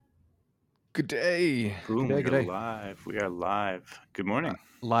Good day. Good Boom, day. we Good are day. live. We are live. Good morning.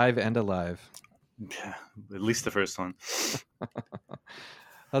 Live and alive. Yeah, at least the first one.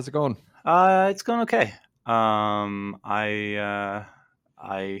 How's it going? It's going okay. I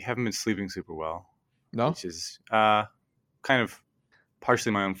haven't been sleeping super well, No? which is kind of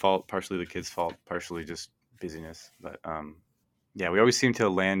partially my own fault, partially the kids' fault, partially just busyness. But yeah, we always seem to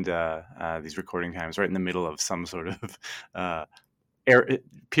land these recording times right in the middle of some sort of uh, air,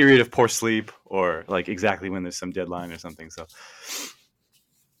 period of poor sleep, or like exactly when there's some deadline or something. So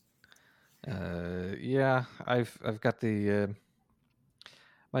Yeah. I've got the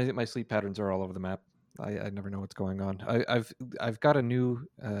my sleep patterns are all over the map. I never know what's going on. I've got a new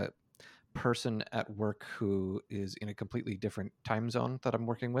person at work who is in a completely different time zone that I'm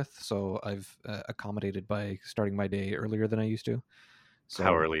working with. So I've accommodated by starting my day earlier than I used to. how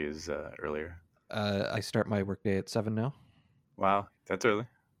So early is earlier? I start my workday at 7 now. Wow, that's early.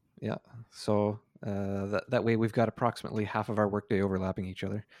 Yeah. So that way we've got approximately half of our workday overlapping each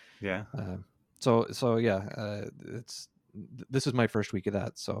other. Yeah. Um, so yeah, this is my first week of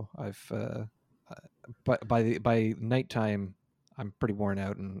that. So uh, by nighttime, I'm pretty worn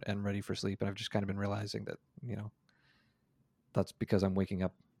out and ready for sleep. And I've just kind of been realizing that that's because I'm waking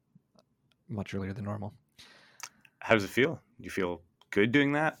up much earlier than normal. How does it feel? Do you feel good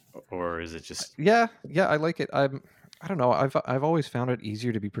doing that, or is it just Yeah, I like it. I don't know. I've always found it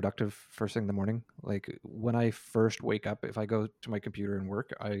easier to be productive first thing in the morning. Like when I first wake up, if I go to my computer and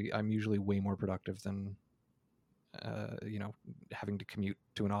work, I'm usually way more productive than having to commute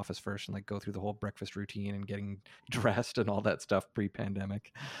to an office first and like go through the whole breakfast routine and getting dressed and all that stuff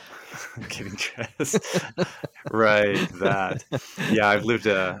pre-pandemic. getting dressed? Right, that. Yeah, I've lived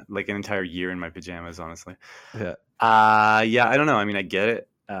like an entire year in my pajamas, honestly. Yeah, Yeah, I don't know. I mean, I get it.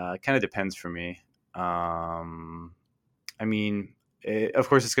 It kind of depends for me. Um, I mean, of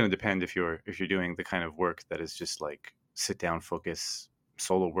course, it's going to depend if you're doing the kind of work that is just like sit down, focus,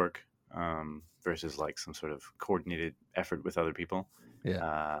 solo work, versus like some sort of coordinated effort with other people.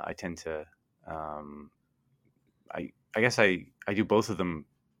 yeah. I tend to, um, I guess I do both of them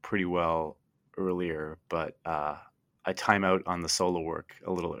pretty well earlier, but I time out on the solo work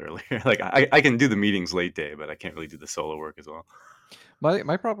a little earlier. Like I can do the meetings late day, but I can't really do the solo work as well.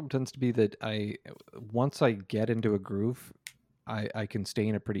 My problem tends to be that I once I get into a groove, I can stay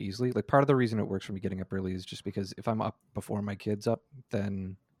in it pretty easily. Like part of the reason it works for me getting up early is just because if I'm up before my kids up,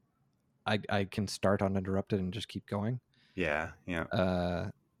 then I can start uninterrupted and just keep going. Yeah, yeah. Uh,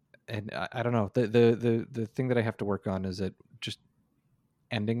 and I don't know, the thing that I have to work on is it just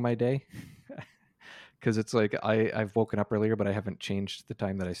ending my day because it's like I've woken up earlier, but I haven't changed the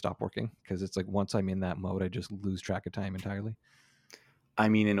time that I stop working because it's like once I'm in that mode, I just lose track of time entirely. I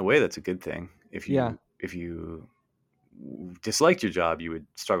mean, in a way, that's a good thing. If Yeah, you disliked your job, you would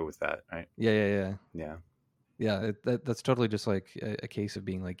struggle with that, right? yeah. Yeah, Yeah, that's totally just like a case of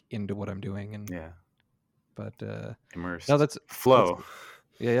being like into what I'm doing, and yeah. but no, Immersed that's flow.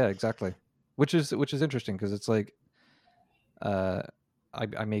 yeah, exactly. Which is interesting because it's like uh,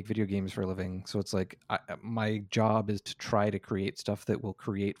 I make video games for a living, so it's like my job is to try to create stuff that will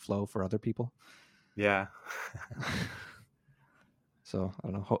create flow for other people. Yeah. So I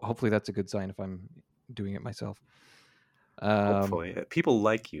don't know. Hopefully, that's a good sign if I'm doing it myself. Um, Hopefully, people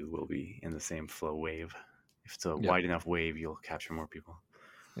like you will be in the same flow wave. If it's a yeah, wide enough wave, you'll capture more people.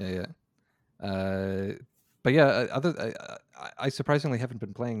 yeah. But yeah, I surprisingly haven't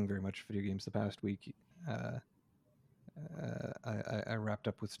been playing very much video games the past week. Uh, I wrapped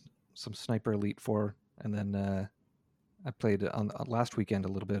up with some Sniper Elite 4, and then I played on last weekend a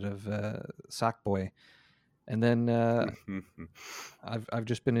little bit of Sackboy, and then I've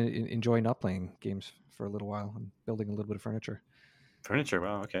just been enjoying not playing games for a little while and building a little bit of furniture. Furniture.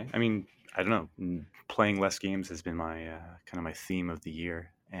 Wow. Okay. I mean, I don't know. Playing less games has been my kind of my theme of the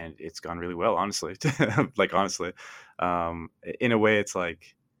year, and it's gone really well. Honestly, like honestly, in a way, it's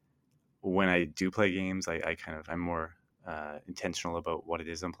like when I do play games, I'm more intentional about what it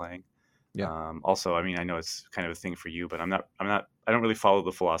is I'm playing. Yeah, Also, I mean, I know it's kind of a thing for you, but I don't really follow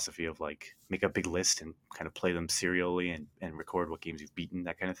the philosophy of like make a big list and kind of play them serially and record what games you've beaten,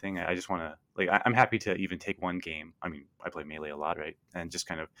 that kind of thing. I just want to, like, I'm happy to even take one game. I mean, I play Melee a lot, right? And just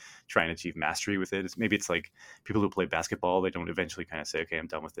kind of try and achieve mastery with it. Maybe it's like people who play basketball, they don't eventually kind of say, okay, I'm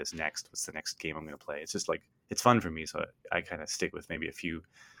done with this next. What's the next game I'm going to play? It's just like, it's fun for me. So I kind of stick with maybe a few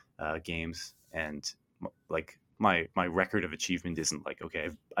games, and like my record of achievement isn't like, okay,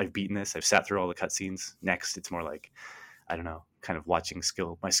 I've beaten this, I've sat through all the cutscenes. Next, it's more like, I don't know, kind of watching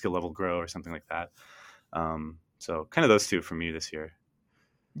my skill level grow or something like that. So kind of those two for me this year.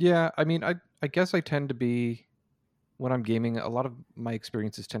 yeah. I mean, I guess I tend to be when I'm gaming, a lot of my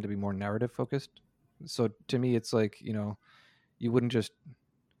experiences tend to be more narrative focused. So to me, it's like, you wouldn't just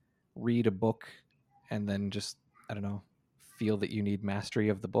read a book and then just, I don't know, feel that you need mastery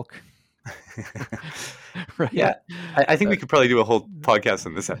of the book, right? Yeah, I think Uh, we could probably do a whole podcast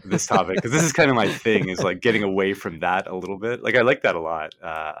on this topic, because this is kind of my thing, is like getting away from that a little bit. Like I like that a lot.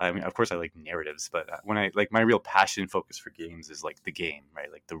 I mean, of course, I like narratives, but when I like, my real passion focus for games is like the game,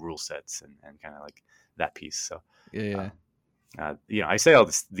 right? Like the rule sets and kind of like that piece. So, yeah, yeah, um, I say all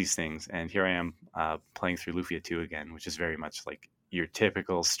these things, and here I am playing through Lufia 2 again, which is very much like your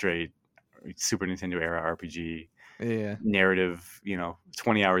typical straight Super Nintendo era RPG yeah. narrative.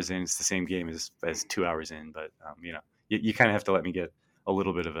 20 hours in, it's the same game as 2 hours in, but you kind of have to let me get a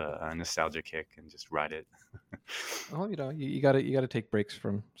little bit of a nostalgia kick and just ride it. Well, you gotta take breaks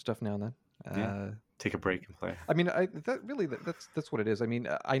from stuff now and then. Yeah, take a break and play. I mean, that's what it is. I mean,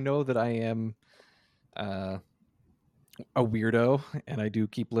 I know that I am uh, a weirdo, and I do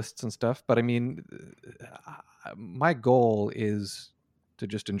keep lists and stuff. But I mean, my goal is to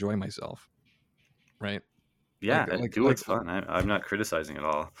just enjoy myself, right? Yeah, Like, like, do like. what's fun. I'm not criticizing at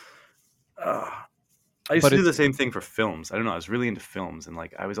all. uh, I used But to do it's the same thing for films. I don't know, I was really into films, and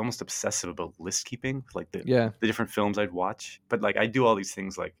like I was almost obsessive about list keeping, like yeah. the different films I'd watch. But like I do all these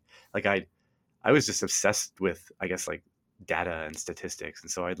things, like I was just obsessed with, I guess, like data and statistics,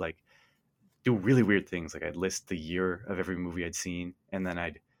 and so I'd like do really weird things. Like I'd list the year of every movie I'd seen, and then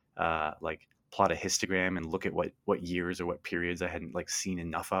I'd like plot a histogram and look at what years or what periods I hadn't like seen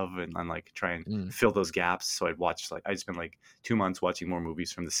enough of, and like try and Mm. fill those gaps. So I'd spend like 2 months watching more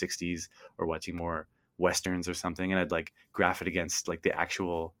movies from the '60s, or watching more westerns or something, and I'd like graph it against like the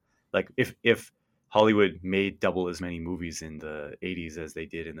actual, like if Hollywood made double as many movies in the '80s as they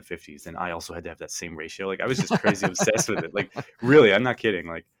did in the '50s, then I also had to have that same ratio. Like I was just crazy obsessed with it. Like really, I'm not kidding.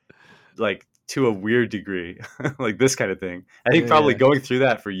 Like to a weird degree, like this kind of thing. I think probably Yeah, going through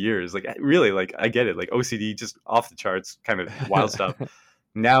that for years, like really, like I get it, like OCD, just off the charts, kind of wild stuff. yeah.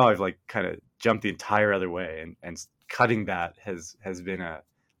 Now I've like kind of jumped the entire other way, and cutting that has been a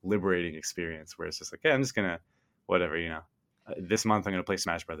liberating experience, where it's just like, yeah, I'm just gonna whatever, this month I'm gonna play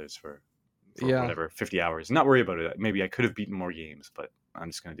Smash Brothers for Yeah. whatever 50 hours, not worry about it. Maybe I could have beaten more games, but I'm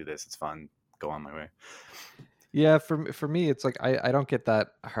just gonna do this. It's fun. Go on my way. Yeah, for me, it's like I don't get that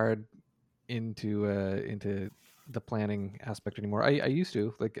hard into the planning aspect anymore. I used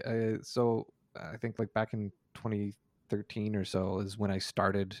to like, so I think like back in 2013 or so is when I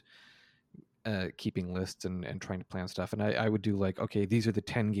started keeping lists and trying to plan stuff. And I would do like, okay, these are the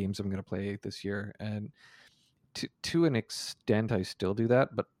 10 games I'm going to play this year, and to an extent I still do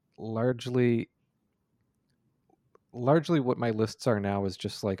that, but largely what my lists are now is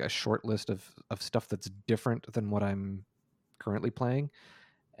just like a short list of stuff that's different than what I'm currently playing.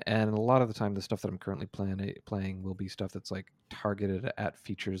 And a lot of the time the stuff that I'm currently playing will be stuff that's like targeted at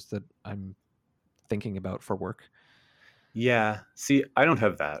features that I'm thinking about for work. Yeah. See, I don't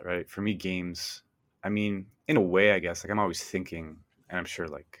have that, right? For me, games, I mean, in a way, I guess, like I'm always thinking, and I'm sure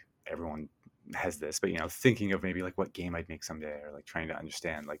like everyone has this, but thinking of maybe like what game I'd make someday, or like trying to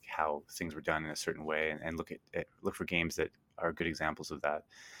understand like how things were done in a certain way, and look for games that are good examples of that.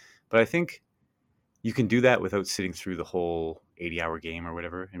 But I think you can do that without sitting through the whole 80-hour game or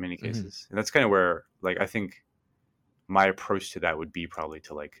whatever in many Hmm. cases. And that's kind of where like I think my approach to that would be probably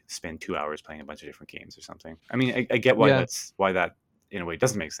to like spend 2 hours playing a bunch of different games or something. I mean, I get Yeah, why that in a way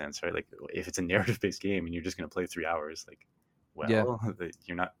doesn't make sense, right? Like if it's a narrative based game and you're just going to play 3 hours, like, yeah, well,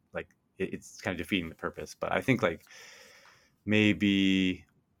 you're not like it's kind of defeating the purpose. But I think like maybe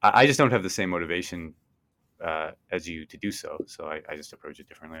I just don't have the same motivation as you to do so. So I just approach it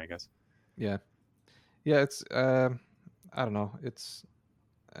differently, I guess. yeah, yeah. It's I don't know. It's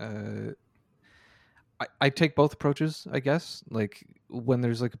uh, I take both approaches, I guess. Like when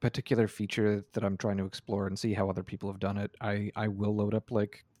there's like a particular feature that I'm trying to explore and see how other people have done it, I will load up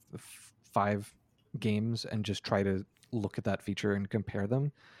like 5 games and just try to look at that feature and compare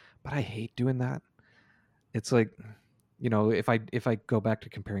them. But I hate doing that. It's like, if I go back to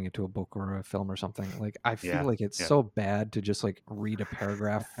comparing it to a book or a film or something, like I feel Yeah, like it's yeah. so bad to just like read a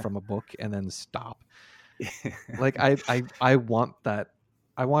paragraph from a book and then stop. Like I want that.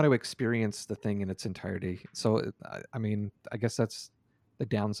 I want to experience the thing in its entirety. So I mean, I guess that's the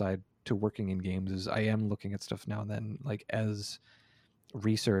downside to working in games is I am looking at stuff now and then like as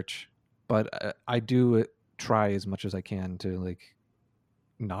research, but I do try as much as I can to like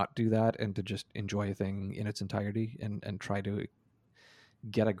not do that and to just enjoy a thing in its entirety and try to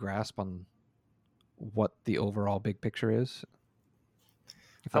get a grasp on what the overall big picture is,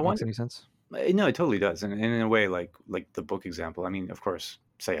 if I that makes wonder. any sense. No, it totally does, and in a way, like the book example. I mean, of course,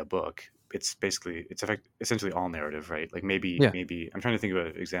 say a book. it's basically essentially all narrative, right? Like Yeah. maybe I'm trying to think of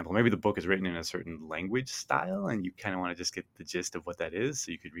an example. Maybe the book is written in a certain language style, and you kind of want to just get the gist of what that is.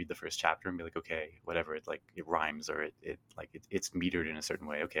 So you could read the first chapter and be like, okay, whatever, it like it rhymes or it's metered in a certain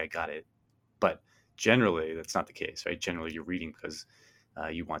way. Okay, I got it. But generally, that's not the case, right? Generally, you're reading because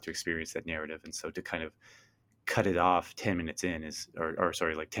you want to experience that narrative, and so to kind of cut it off 10 minutes in is, or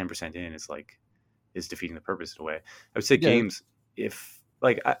sorry, like 10% in is like is defeating the purpose in a way. I would say Yeah. games, if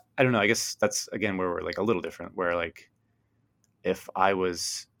like I don't know, I guess that's again where we're like a little different. Where like if I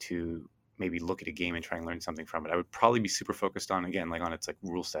was to maybe look at a game and try and learn something from it, I would probably be super focused on again like on its like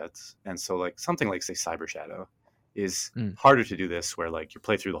rule sets. And so like something like say Cyber Shadow is Mm. harder to do this where like you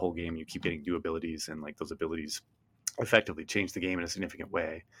play through the whole game, you keep getting new abilities, and like those abilities effectively change the game in a significant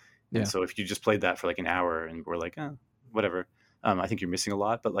way. And Yeah. so if you just played that for like an hour and we're like, whatever, I think you're missing a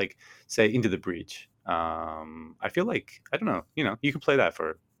lot. But like, say Into the Breach, I feel like I don't know, you can play that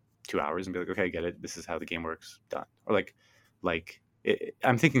for 2 hours and be like, okay, I get it. This is how the game works. Done. Or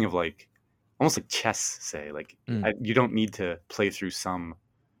I'm thinking of like almost like chess. Say like Mm. you don't need to play through some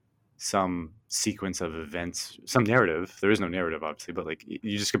sequence of events, some narrative. There is no narrative, obviously, but like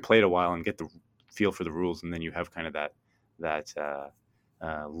you just could play it a while and get the feel for the rules, and then you have kind of that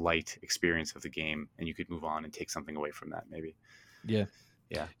light experience of the game, and you could move on and take something away from that, maybe. Yeah.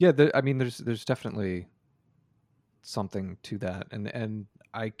 Yeah, Yeah. I mean, there's definitely something to that, and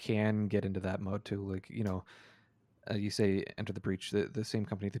I can get into that mode too. Like, you say Enter the Breach, the same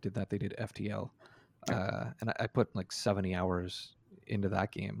company that did that, they did FTL, yeah, and I put like 70 hours into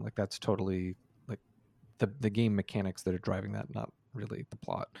that game. Like that's totally like the game mechanics that are driving that, not really the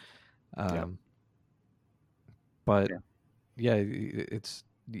plot. yeah, Um, but yeah. yeah,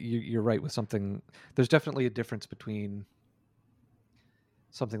 you're right with something. There's definitely a difference between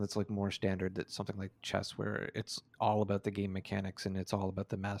something that's like more standard, that's something like chess where it's all about the game mechanics and it's all about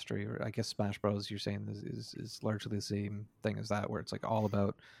the mastery. Or I guess Smash Bros, you're saying is largely the same thing as that, where it's like all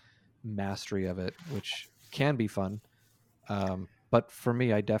about mastery of it, which can be fun. But for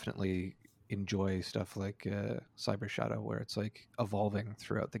me, I definitely enjoy stuff like Cyber Shadow, where it's like evolving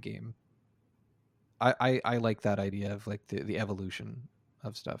throughout the game. I like that idea of like the evolution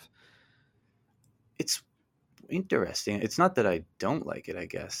of stuff. It's interesting. It's not that I don't like it, I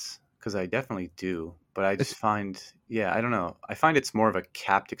guess, because I definitely do. But I It's just find, yeah, I don't know. I find it's more of a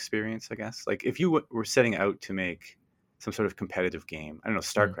capped experience, I guess. Like if you were setting out to make some sort of competitive game, I don't know,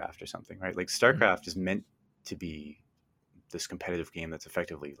 mm, StarCraft or something, right? Like mm, StarCraft is meant to be this competitive game that's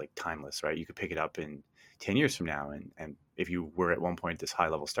effectively like timeless, right? You could pick it up in 10 years from now. And if you were at one point this high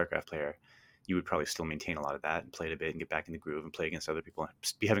level StarCraft player, you would probably still maintain a lot of that and play it a bit and get back in the groove and play against other people and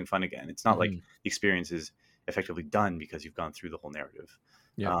be having fun again. It's not like mm-hmm. the experience is effectively done because you've gone through the whole narrative.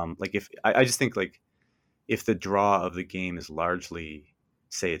 Yeah, Like if I just think like if the draw of the game is largely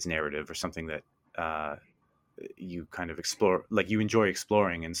say it's narrative or something that uh, you kind of explore, like you enjoy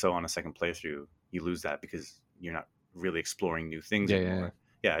exploring, and so on a second playthrough you lose that because you're not really exploring new things yeah, yeah, yeah. anymore.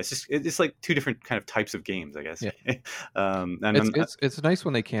 Yeah, it's like two different kind of types of games, I guess. Yeah. And It's I'm, it's nice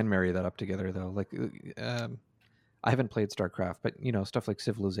when they can marry that up together though. Like I haven't played StarCraft, but stuff like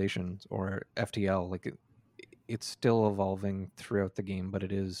Civilization or FTL, like it's still evolving throughout the game, but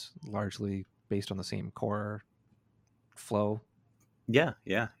it is largely based on the same core flow. yeah,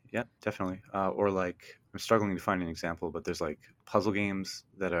 yeah, yeah, definitely. Or like I'm struggling to find an example, but there's like puzzle games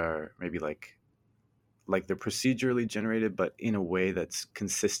that are maybe like they're procedurally generated, but in a way that's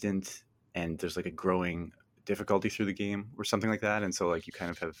consistent, and there's like a growing difficulty through the game or something like that. And so like you kind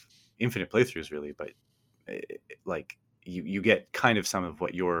of have infinite playthroughs really, but like you get kind of some of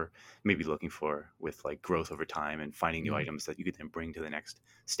what you're maybe looking for with like growth over time and finding new Mm. items that you could then bring to the next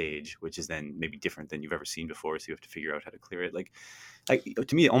stage, which is then maybe different than you've ever seen before. So you have to figure out how to clear it. Like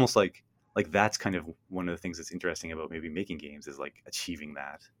to me, almost like that's kind of one of the things that's interesting about maybe making games is like achieving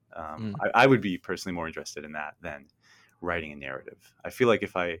that. Mm. I would be personally more interested in that than writing a narrative. I feel like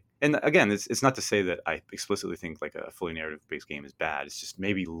if I, and again, it's not to say that I explicitly think like a fully narrative based game is bad. It's just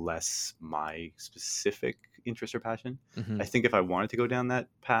maybe less my specific interest or passion. Hmm. I think if I wanted to go down that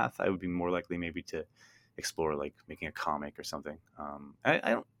path, I would be more likely maybe to explore like making a comic or something. I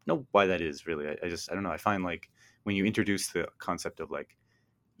don't know why that is really. I don't know. I find like when you introduce the concept of like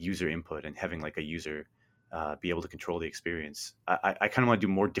user input and having like a user be able to control the experience, I kind of want to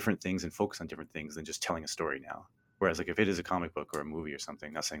do more different things and focus on different things than just telling a story now. Whereas like if it is a comic book or a movie or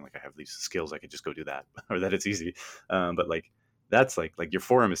something, not saying like I have these skills, I could just go do that or that it's easy, but like that's like your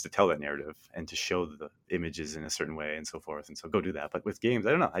forum is to tell that narrative and to show the images in a certain way and so forth, and so go do that. But with games,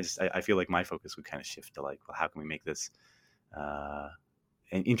 I don't know. I feel like my focus would kind of shift to like, well, how can we make this uh,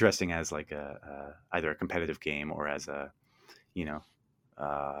 interesting as like a either a competitive game or as a you know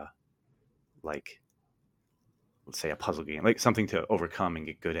uh, like, let's say, a puzzle game, like something to overcome and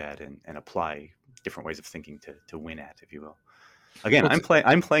get good at, and apply different ways of thinking to win at, if you will. Again, Well,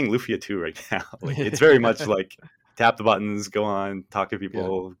 I'm playing Lufia 2 right now. Like, it's very much like tap the buttons, go on, talk to yeah,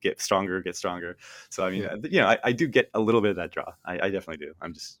 people, get stronger, get stronger. So I mean, yeah. I do get a little bit of that draw. I definitely do.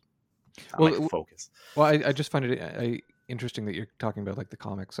 I'm like Well, focus. well, I just find it interesting that you're talking about like the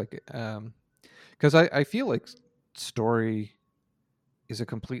comics, like, because I feel like story is a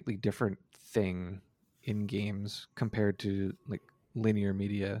completely different thing in games compared to like linear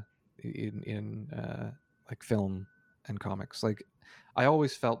media in like film and comics. Like, I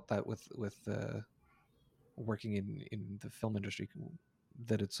always felt that with working in the film industry,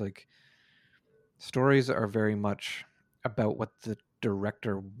 that it's like stories are very much about what the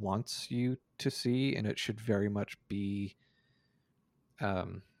director wants you to see, and it should very much be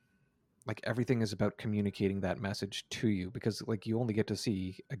um like everything is about communicating that message to you, because like you only get to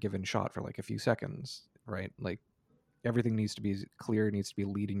see a given shot for like a few seconds, right? Like everything needs to be clear, needs to be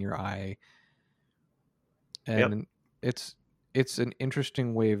leading your eye. Yep. And it's an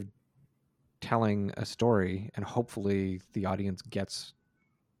interesting way of telling a story, and hopefully the audience gets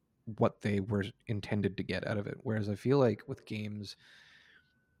what they were intended to get out of it. Whereas I feel like with games,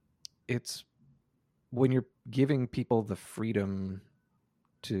 it's when you're giving people the freedom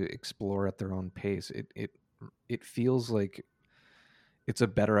to explore at their own pace, it feels like it's a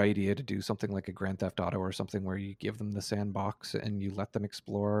better idea to do something like a Grand Theft Auto or something, where you give them the sandbox and you let them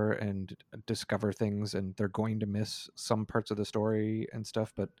explore and discover things, and they're going to miss some parts of the story and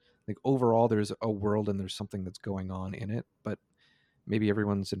stuff, but like overall there's a world and there's something that's going on in it, but maybe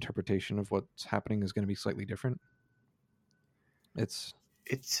everyone's interpretation of what's happening is going to be slightly different. It's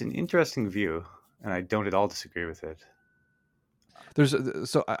It's an interesting view, and I don't at all disagree with it. there's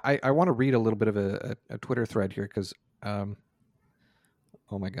so I want to read a little bit of a Twitter thread here, because um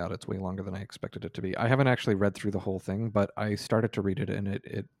oh my god, it's way longer than I expected it to be. I haven't actually read through the whole thing, but I started to read it and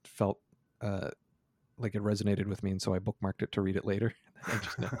it felt uh, like it resonated with me, and so I bookmarked it to read it later. I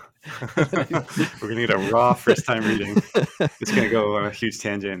just know. We're gonna get a raw first time reading. It's gonna go on a huge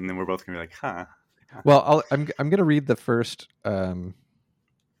tangent, and then we're both gonna be like, "Huh." Well, I'm gonna read the first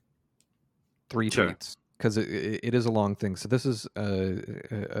three Sure. tweets, because it is a long thing. So this is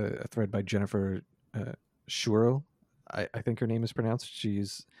a thread by Jennifer Shurl. I think her name is pronounced.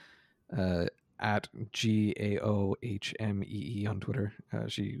 She's uh, at GAOHMEE on Twitter.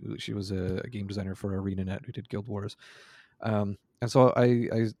 She was a game designer for ArenaNet who did Guild Wars. And so I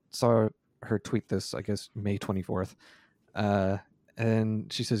saw her tweet this, I guess, May 24th. Uh,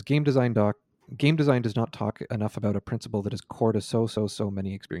 and she says, Game design does not talk enough about a principle that is core to so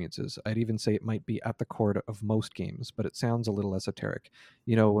many experiences. I'd even say it might be at the core of most games, but it sounds a little esoteric.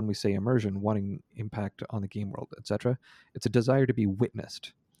 You know, when we say immersion, wanting impact on the game world, etc., it's a desire to be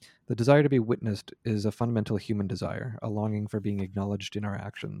witnessed. The desire to be witnessed is a fundamental human desire, a longing for being acknowledged in our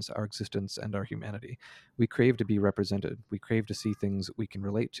actions, our existence, and our humanity. We crave to be represented. We crave to see things we can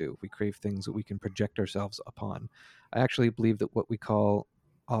relate to. We crave things that we can project ourselves upon. I actually believe that what we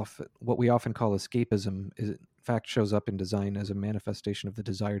often call escapism is in fact shows up in design as a manifestation of the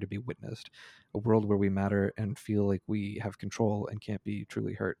desire to be witnessed, a world where we matter and feel like we have control and can't be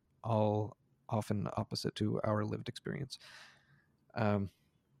truly hurt, all often opposite to our lived experience. Um,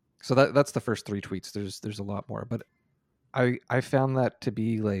 so that's the first three tweets. There's a lot more, but I found that to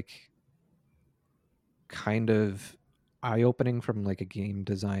be like kind of eye opening from like a game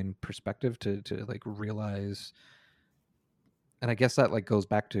design perspective, to like realize. And I guess that like goes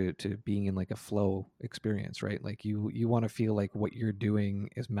back to being in like a flow experience, right? Like you want to feel like what you're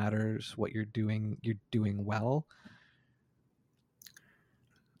doing is matters, what you're doing well.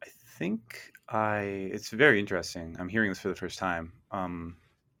 I think it's very interesting. I'm hearing this for the first time.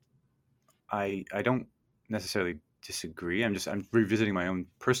 I don't necessarily disagree. I'm revisiting my own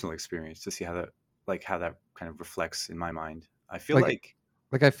personal experience to see how that kind of reflects in my mind. I feel Like like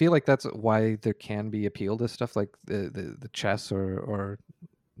like I feel like that's why there can be appeal to stuff like the chess or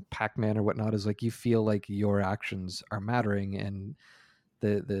Pac-Man or whatnot, is like you feel like your actions are mattering, and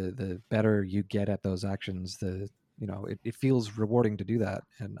the better you get at those actions, the it feels rewarding to do that.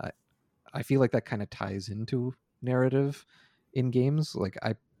 And I feel like that kind of ties into narrative in games. Like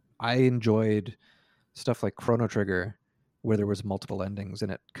I enjoyed stuff like Chrono Trigger, where there was multiple endings and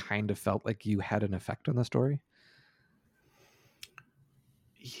it kind of felt like you had an effect on the story.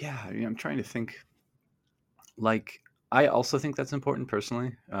 yeah, I mean, I'm trying to think. Like, I also think that's important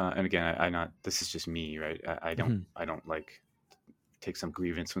personally. And again, I not this is just me, right? Mhm. I don't like take some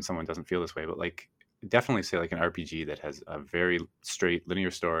grievance when someone doesn't feel this way, but like definitely say like an RPG that has a very straight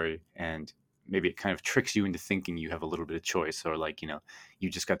linear story and maybe it kind of tricks you into thinking you have a little bit of choice, or like, you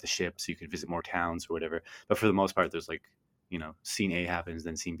just got the ship so you could visit more towns or whatever. But for the most part, there's like, scene A happens,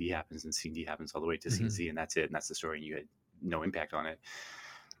 then scene B happens, then scene D happens, all the way to scene Hmm. Z, and that's it, and that's the story, and you had no impact on it.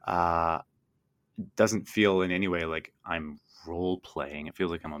 uh doesn't feel in any way like I'm role playing. It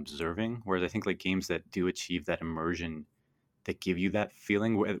feels like I'm observing. Whereas I think like games that do achieve that immersion, that give you that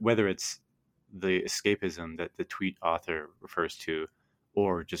feeling, whether it's the escapism that the tweet author refers to,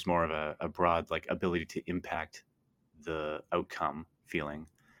 or just more of a broad like ability to impact the outcome feeling.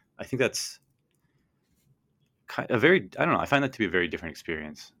 I think that's a very, I don't know. I find that to be a very different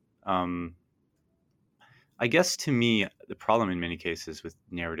experience. Um, I guess to me, the problem in many cases with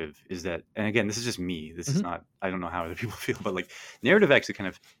narrative is that, and again, this is just me. This is Hmm. not, I don't know how other people feel, but like narrative actually kind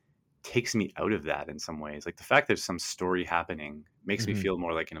of takes me out of that in some ways. Like the fact there's some story happening makes me Hmm. feel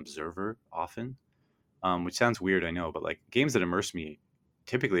more like an observer often, which sounds weird, I know, but like games that immerse me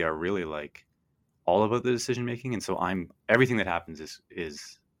typically are really like all about the decision making, and so everything that happens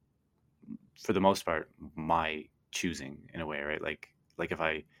is for the most part my choosing in a way, right? Like if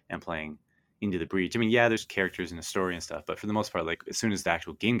I am playing Into the Breach, I mean, yeah, there's characters and a story and stuff, but for the most part, like as soon as the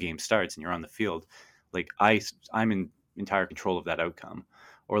actual game starts and you're on the field, like I'm in entire control of that outcome.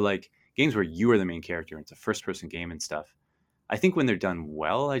 Or like games where you are the main character and it's a first person game and stuff. I think when they're done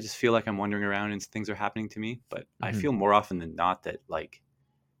well, I just feel like I'm wandering around and things are happening to me. But I Hmm. feel more often than not that like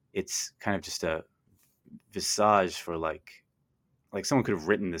it's kind of just a visage for like someone could have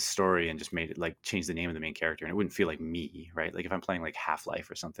written this story and just made it like change the name of the main character and it wouldn't feel like me, right? Like if I'm playing like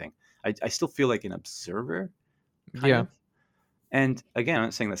Half-Life or something, I still feel like an observer kind Yeah. of. And again, I'm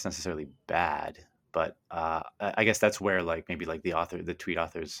not saying that's necessarily bad, but I guess that's where like maybe like the tweet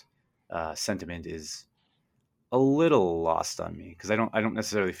author's sentiment is a little lost on me, because I don't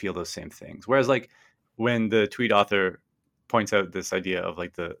necessarily feel those same things. Whereas like when the tweet author points out this idea of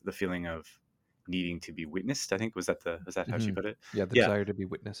like the feeling of needing to be witnessed, I think was that how she Hmm. put it? Yeah. The Yeah, desire to be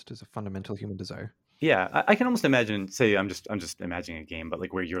witnessed is a fundamental human desire. yeah, I can almost imagine. Say, I'm just imagining a game, but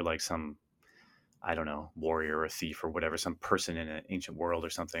like where you're like some, I don't know, warrior or a thief or whatever, some person in an ancient world or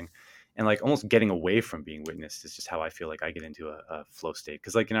something, and like almost getting away from being witnessed is just how I feel like I get into a flow state.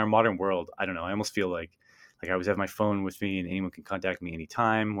 Because like in our modern world, I don't know, I almost feel like I always have my phone with me and anyone can contact me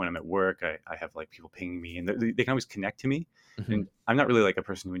anytime. When I'm at work, I have like people pinging me and they can always connect to me. Hmm. And I'm not really like a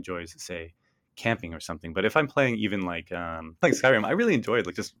person who enjoys, say, camping or something. But if I'm playing even like Skyrim, I really enjoyed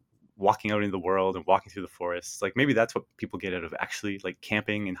like just walking out into the world and walking through the forests. Like maybe that's what people get out of actually like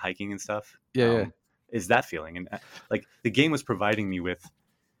camping and hiking and stuff. Yeah. Yeah. Is that feeling. And like the game was providing me with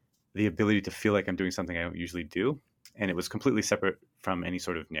the ability to feel like I'm doing something I don't usually do. And it was completely separate from any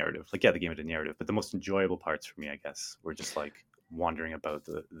sort of narrative. Like, yeah, the game had a narrative, but the most enjoyable parts for me, I guess, were just like wandering about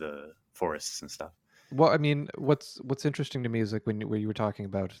the forests and stuff. Well, I mean, what's interesting to me is like where you were talking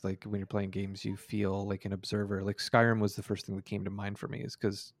about like when you're playing games, you feel like an observer. Like Skyrim was the first thing that came to mind for me, is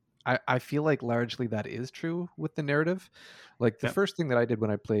because I feel like largely that is true with the narrative. Like the Yeah. first thing that I did when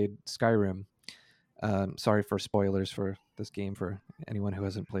I played Skyrim, sorry for spoilers for this game for anyone who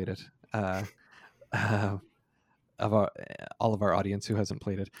hasn't played it, uh, of our all of our audience who hasn't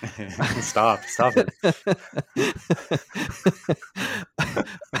played Stop it. it.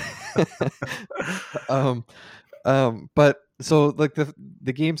 um, but so like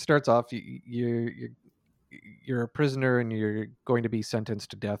the game starts off, you're a prisoner and you're going to be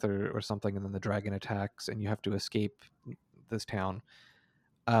sentenced to death or something, and then the dragon attacks and you have to escape this town.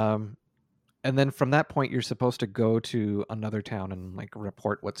 Um, and then from that point, you're supposed to go to another town and like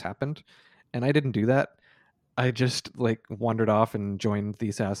report what's happened. And I didn't do that. I just like wandered off and joined the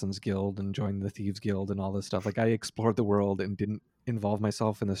Assassin's Guild and joined the Thieves Guild and all this stuff. Like I explored the world and didn't involve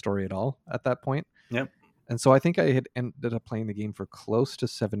myself in the story at all at that point. Yep. And so I think I had ended up playing the game for close to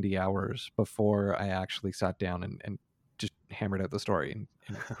 70 hours before I actually sat down and just hammered out the story and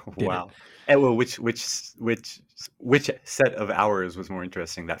did it. Wow. And well, which set of hours was more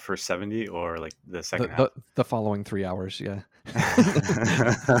interesting? That first 70 or like the The second the, half? the following 3 hours, yeah.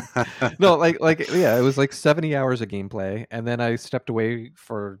 No, like yeah, it was like 70 hours of gameplay, and then I stepped away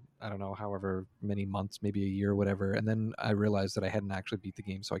for I don't know, however many months, maybe a year, whatever, and then I realized that I hadn't actually beat the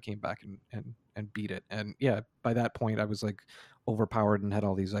game, so I came back and beat it. And yeah, by that point I was like overpowered and had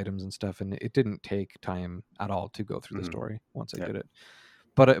all these items and stuff, and it didn't take time at all to go through the Mhm. story once I Yep. did it.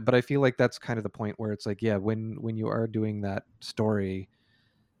 But I feel like that's kind of the point where it's like, yeah, when you are doing that story,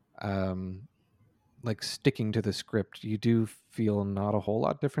 um like sticking to the script, you do feel not a whole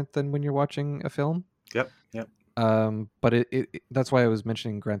lot different than when you're watching a film. Yep. Yep. But that's why I was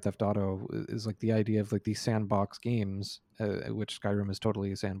mentioning Grand Theft Auto is like the idea of like these sandbox games, which Skyrim is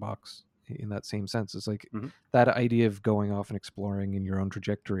totally a sandbox in that same sense. It's like Mhm. that idea of going off and exploring in your own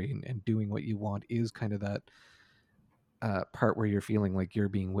trajectory and doing what you want is kind of that part where you're feeling like you're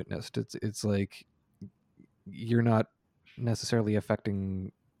being witnessed. It's like you're not necessarily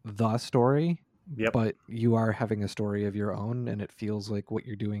affecting the story, Yep. but you are having a story of your own, and it feels like what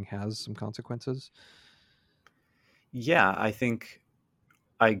you're doing has some consequences. Yeah, I think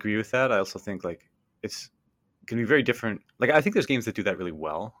I agree with that. I also think like it's can be very different. Like I think there's games that do that really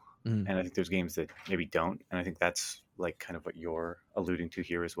well, Mm. and I think there's games that maybe don't. And I think that's like kind of what you're alluding to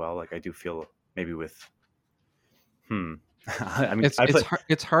here as well. Like I do feel maybe with hmm. I mean, I play.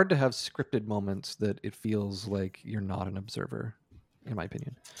 It's hard to have scripted moments that it feels like you're not an observer, in my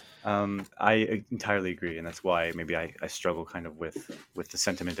opinion. I entirely agree, and that's why maybe I struggle kind of with the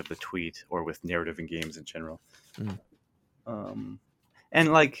sentiment of the tweet or with narrative in games in general. Mm. Um,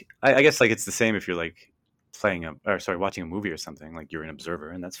 and like I guess like it's the same if you're like playing a or sorry watching a movie or something. Like you're an observer,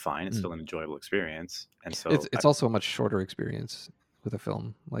 and that's fine. It's Mm. still an enjoyable experience. And It's so it's also a much shorter experience with a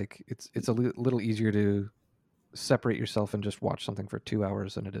film. Like it's a little easier to separate yourself and just watch something for 2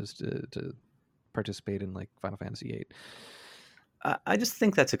 hours than it is to participate in like Final Fantasy VIII. I just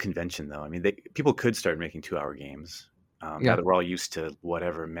think that's a convention, though. I mean, people could start making 2 hour games. Now Yeah, that we're all used to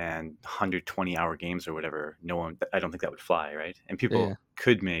whatever, man, 120-hour games or whatever, no one, I don't think that would fly, right? And yeah, yeah. people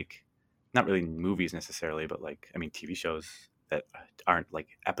could make, not really movies necessarily, but like, I mean, TV shows that aren't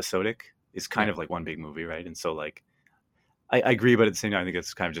like episodic is kind Yeah. of like one big movie, right? And so, like, I agree, but at the same time, I think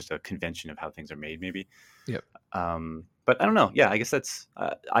it's kind of just a convention of how things are made, maybe. Yep. But I don't know. Yeah, I guess that's,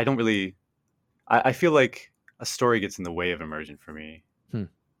 I don't really, I feel like a story gets in the way of immersion for me Hmm.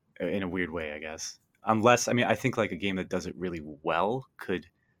 in a weird way, I guess. Unless, I mean, I think like a game that does it really well could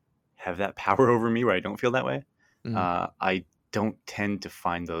have that power over me where I don't feel that way. Mm. I don't tend to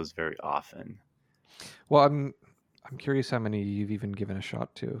find those very often. Well, I'm curious how many you've even given a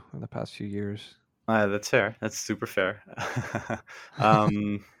shot to in the past few years. That's fair. That's super fair.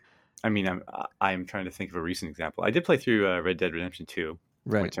 um, I mean, I'm trying to think of a recent example. I did play through Red Dead Redemption 2,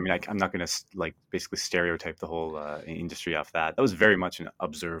 Right. which I mean, I'm not going to like basically stereotype the whole industry off that. That was very much an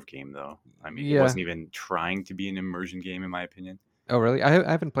observe game, though. I mean, it Yeah. wasn't even trying to be an immersion game, in my opinion. Oh, really? I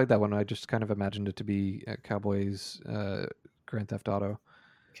haven't played that one. I just kind of imagined it to be Cowboys Grand Theft Auto.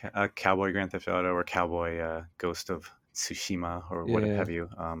 Cowboy Grand Theft Auto or Cowboy Ghost of Tsushima or what Yeah. have you.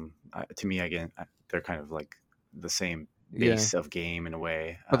 To me, again, they're kind of like the same Yeah. base of game in a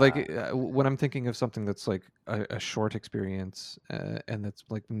way. But like when I'm thinking of something that's like a short experience and that's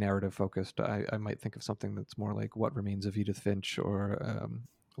like narrative focused, I might think of something that's more like What Remains of Edith Finch or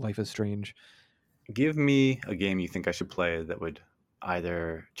Life is Strange. Give me a game you think I should play that would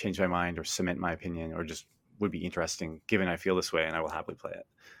either change my mind or cement my opinion or just would be interesting given I feel this way and I will happily play it.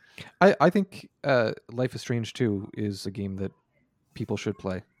 I think Life is Strange 2 is a game that people should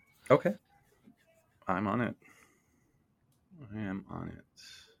play. Okay. I'm on it. I am on it.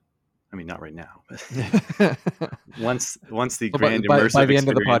 I mean, not right now, but once the So by, grand by immersive the end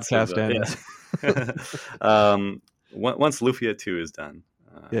of the experience of podcast ends. yeah, once Lufia 2 is done,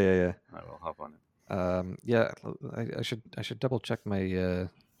 Yeah, yeah, I will hop on it. yeah. I should double check my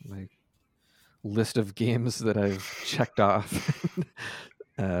my list of games that I've checked off.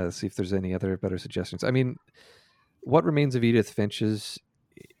 See if there's any other better suggestions. I mean, What Remains of Edith Finch is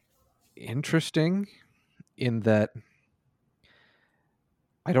interesting in that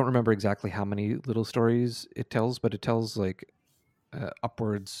I don't remember exactly how many little stories it tells, but it tells like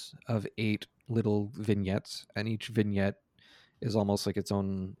upwards of 8 little vignettes, and each vignette is almost like its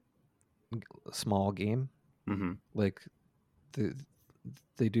own small game. Hmm. Like the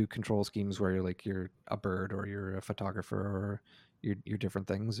they do control schemes where you're a bird or you're a photographer or you're different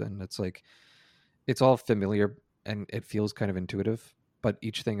things, and it's like it's all familiar and it feels kind of intuitive, but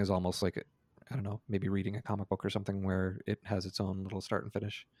each thing is almost like I don't know, maybe reading a comic book or something where it has its own little start and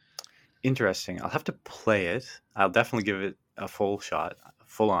finish. Interesting. I'll have to play it. I'll definitely give it a full shot,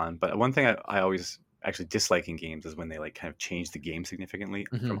 full on. But one thing I always actually dislike in games is when they like kind of change the game significantly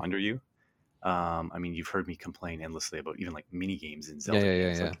Hmm. from under you. I mean, you've heard me complain endlessly about even like mini games in Yeah, Zelda yeah, yeah,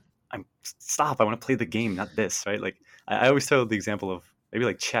 games. yeah, Like, I'm stop. I want to play the game, not this, right? Like, I always tell the example of maybe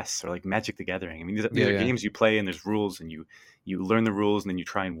like chess or like Magic the Gathering. I mean, these yeah, are yeah, games you play and there's rules and you learn the rules and then you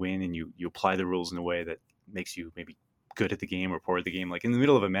try and win and you apply the rules in a way that makes you maybe good at the game or poor at the game. Like in the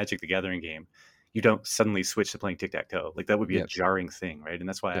middle of a Magic the Gathering game, you don't suddenly switch to playing tic tac toe. Like that would be a yeah, jarring thing, right? And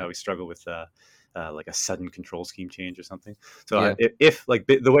that's why I yeah, always struggle with like a sudden control scheme change or something. So yeah. if like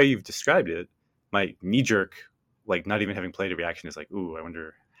the way you've described it, my knee jerk, like not even having played a reaction is like, ooh, I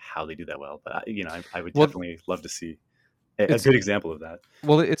wonder how they do that well. But I would Well, definitely love to see. A It's good example of that.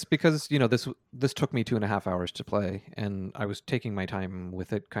 well, it's because this took me 2.5 hours to play, and I was taking my time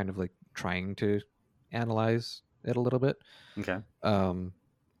with it, kind of like trying to analyze it a little bit. Okay. Um,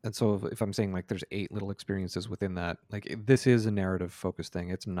 and so if I'm saying like there's 8 little experiences within that, like this is a narrative focused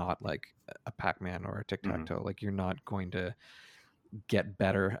thing. It's not like a Pac-Man or a Tic Tac Hmm. Toe. Like you're not going to get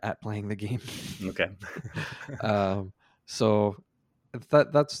better at playing the game. Okay. um, so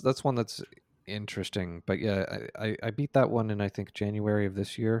that's one that's interesting. But yeah, I beat that one in I think January of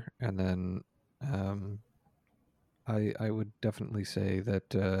this year, and then um, I would definitely say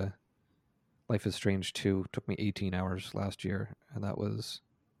that Life is Strange 2 took me 18 hours last year, and that was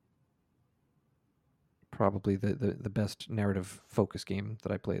probably the best narrative focus game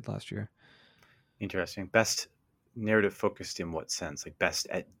that I played last year. Interesting. Best narrative focused in what sense? Like best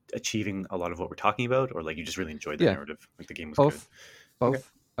at achieving a lot of what we're talking about, or like you just really enjoyed the Yeah, narrative, like the game was good. both, Okay.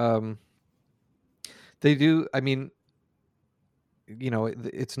 both. They do. I mean,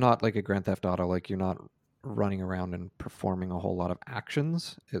 it's not like a Grand Theft Auto. Like you're not running around and performing a whole lot of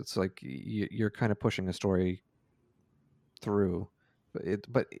actions. It's like you're kind of pushing a story through.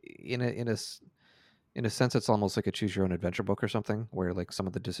 But in a sense, it's almost like a choose your own adventure book or something, where like some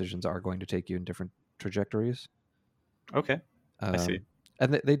of the decisions are going to take you in different trajectories. Okay. I see. Um,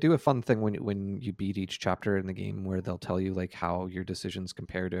 and they do a fun thing when you beat each chapter in the game, where they'll tell you like how your decisions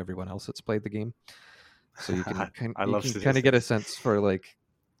compare to everyone else that's played the game. So I you love can kind of get a statistics. sense for like,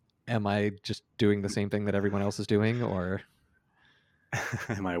 am I just doing the same thing that everyone else is doing, or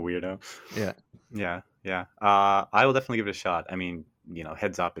Am I a weirdo? yeah, Yeah, yeah. I will definitely give it a shot. I mean,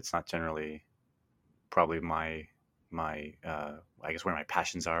 heads up, it's not generally probably my I guess where my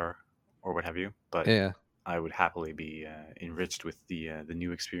passions are or what have you, but yeah, I would happily be enriched with the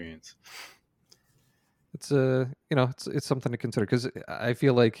new experience. it's it's something to consider because I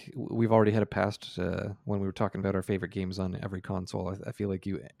feel like we've already had a past when we were talking about our favorite games on every console. I feel like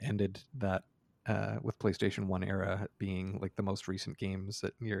you ended that with PlayStation One era being like the most recent games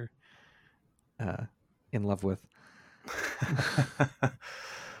that you're uh, in love with.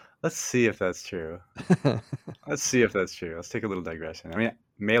 Let's see if that's true. Let's see if that's true. Let's take a little digression. I mean,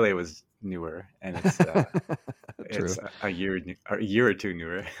 Melee was newer, and it's True, a year or two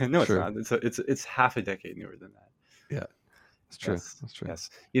newer. No, it's true. not. It's half a decade newer than that. Yeah, it's true. Yes, That's true. yes.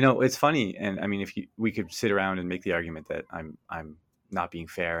 It's funny, and I mean, if we could sit around and make the argument that I'm not being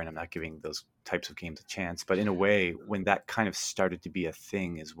fair and I'm not giving those types of games a chance, but in a way, when that kind of started to be a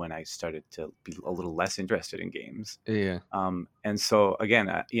thing, is when I started to be a little less interested in games. Yeah, And so again,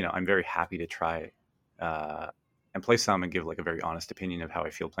 I'm very happy to try uh, and play some and give like a very honest opinion of how I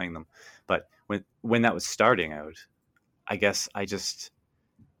feel playing them. But when that was starting out, I guess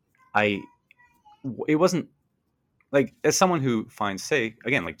I it wasn't like, as someone who finds, say,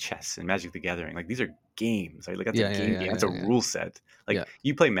 again, like chess and Magic the Gathering, like these are games, right? Like that's a yeah, yeah, game yeah, game. That's a yeah, yeah. rule set. Yeah, Like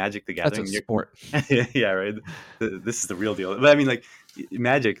you play Magic the that's Gathering, a and you're sport. yeah, right. This is the real deal. But I mean, like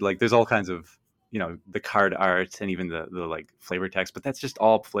Magic, like there's all kinds of the card art and even the like flavor text, but that's just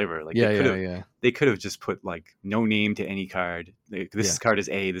all flavor. Like Yeah, yeah, yeah, they could have just put like no name to any card. yeah, This card is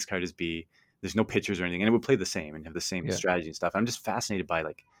A, this card is B. There's no pictures or anything, and it would play the same and have the same yeah, strategy and stuff. I'm just fascinated by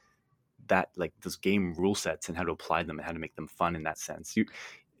like those game rule sets and how to apply them and how to make them fun in that sense.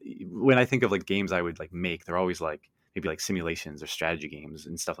 When I think of like games I would like make, they're always like maybe like simulations or strategy games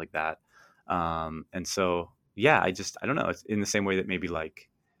and stuff like that. And so yeah, I don't know. It's in the same way that maybe like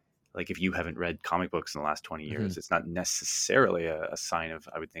if you haven't read comic books in the last 20 hmm years, it's not necessarily a sign of,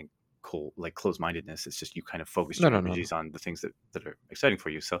 I would think, closed-mindedness. It's just you kind of focused No, your no, no, no. energies on the things that are exciting for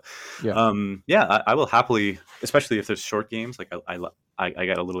you. So Yeah. yeah, I will happily, especially if there's short games. Like I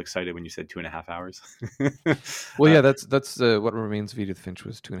got a little excited when you said 2.5 hours. Well, yeah, that's what remains of Edith Finch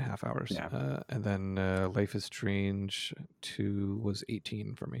was 2.5 hours, Yeah, and then Life is Strange 2 was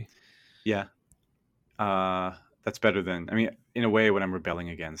 18 for me. yeah. That's better than, I mean, in a way, what I'm rebelling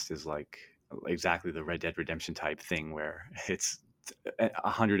against is like exactly the Red Dead Redemption type thing where it's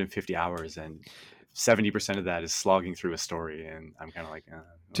 150 hours and 70% of that is slogging through a story, and I'm kind of like,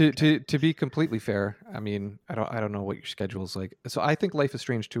 To okay, to to be completely fair, I mean, I don't know what your schedule is like. So I think Life is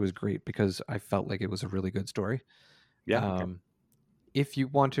Strange 2 is great because I felt like it was a really good story. yeah, okay, Um, if you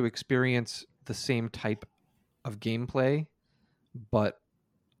want to experience the same type of gameplay, but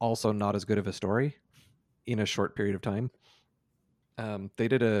also not as good of a story in a short period of time, they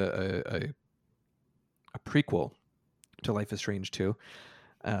did a prequel to Life is Strange 2.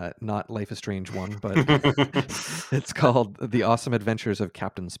 Not Life is Strange 1, but it's called The Awesome Adventures of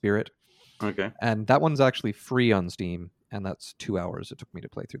Captain Spirit. okay, And that one's actually free on Steam, and that's 2 hours it took me to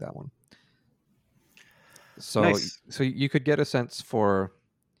play through that one. So nice, so you could get a sense for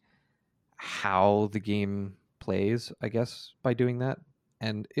how the game plays, I guess, by doing that,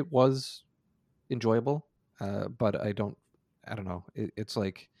 and it was enjoyable. But I don't know. It's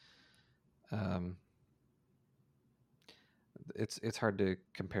like um, it's hard to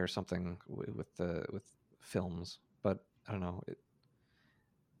compare something with films, but I don't know.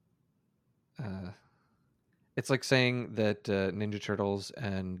 Uh, it's like saying that Ninja Turtles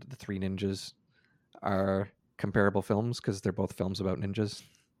and the Three Ninjas are comparable films because they're both films about ninjas.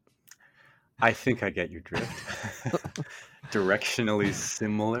 I think I get your drift. Directionally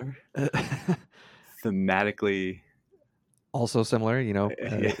similar, thematically, Also similar,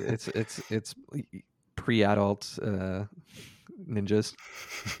 yeah. it's pre-adult ninjas.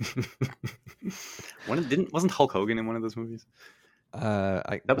 Wasn't Hulk Hogan in one of those movies?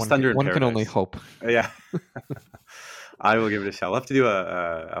 I That was one can, Thunder in one can only Paradise. hope. Yeah. I will give it a shot. I'll have to do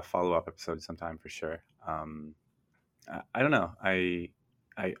a follow up episode sometime for sure. I don't know. I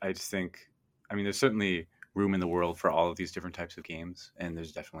just think, I mean, there's certainly room in the world for all of these different types of games, and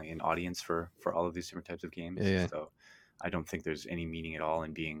there's definitely an audience for all of these different types of Yeah, games. yeah, So I don't think there's any meaning at all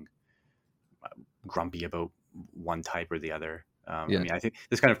in being grumpy about one type or the other. I yeah, mean, I think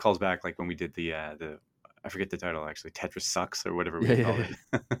this kind of calls back like when we did the I forget the title actually, Tetris sucks or whatever yeah, we yeah, called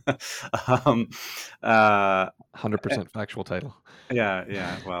yeah. it. um, uh, 100% factual title. yeah,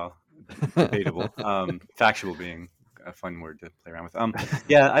 yeah. Well, debatable. Factual being a fun word to play around with.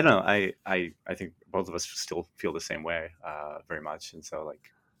 Yeah, I don't know. I think both of us still feel the same way, very much, and so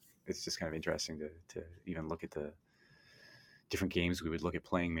like it's just kind of interesting to even look at the different games we would look at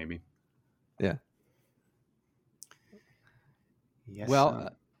playing, maybe. Yeah. Yes. Well,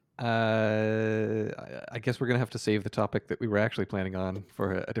 I guess we're gonna have to save the topic that we were actually planning on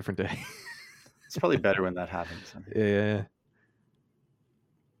for a different day. It's probably better when that happens. Yeah, yeah, yeah.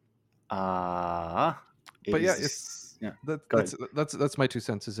 Uh But yeah, is it's this, yeah. that Go ahead. that's my 2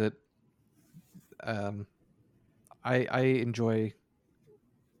 cents. Is it? Um, I enjoy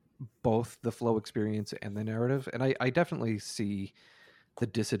both the flow experience and the narrative, and I definitely see the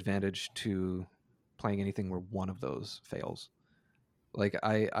disadvantage to playing anything where one of those fails. Like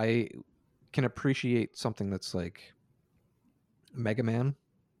I can appreciate something that's like Mega Man,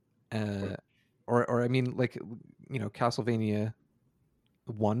 uh, or I mean like Castlevania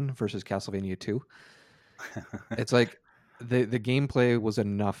 1 versus Castlevania 2. It's like the gameplay was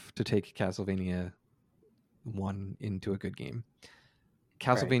enough to take Castlevania 1 into a good game.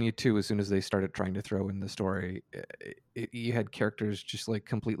 Right. Castlevania 2, as soon as they started trying to throw in the story, you had characters just like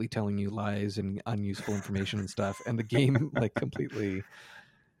completely telling you lies and unuseful information and stuff, and the game like completely.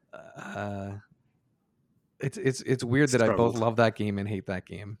 Uh, it's weird that I both Struggled. love that game and hate that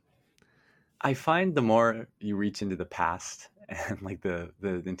game. I find the more you reach into the past and like the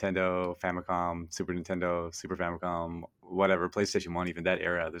Nintendo, Famicom, Super Nintendo, Super Famicom, whatever, PlayStation 1, even that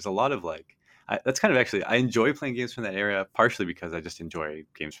era, there's a lot of like that's kind of actually I enjoy playing games from that era partially because I just enjoy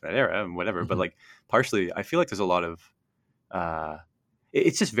games from that era and whatever, but Mhm. like partially I feel like there's a lot of uh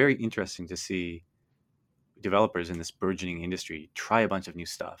it's just very interesting to see developers in this burgeoning industry try a bunch of new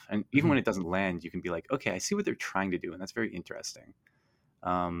stuff. And even Mhm. when it doesn't land, you can be like, okay, I see what they're trying to do, and that's very interesting.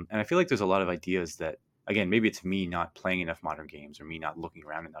 And I feel like there's a lot of ideas that, again, maybe it's me not playing enough modern games or me not looking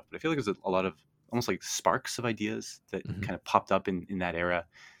around enough, but I feel like there's a lot of almost like sparks of ideas that Mhm. kind of popped up in that era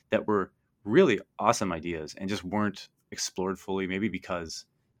that were really awesome ideas and just weren't explored fully, maybe because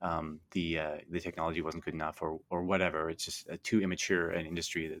the technology wasn't good enough or whatever. It's just too immature an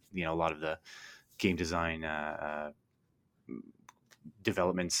industry that a lot of the game design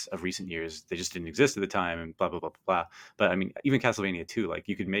developments of recent years they just didn't exist at the time and blah blah blah blah blah. But I mean, even Castlevania 2, like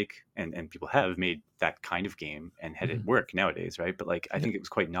you could make and people have made that kind of game and had it Mhm. work nowadays, right? But like I Yeah. think it was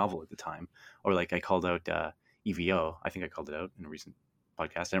quite novel at the time. Or like I called out EVO. I think I called it out in a recent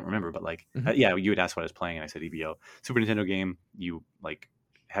podcast. I don't remember, but like Mhm. yeah, you had asked what I was playing and I said EVO. Super Nintendo game. You like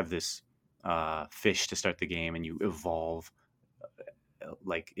have this fish to start the game and you evolve.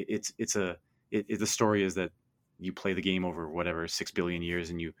 Like the story is that you play the game over whatever 6 billion years,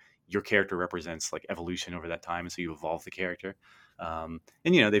 and your character represents like evolution over that time, and so you evolve the character. And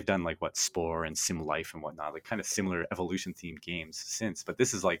they've done like what Spore and Sim Life and whatnot, like kind of similar evolution themed games since, but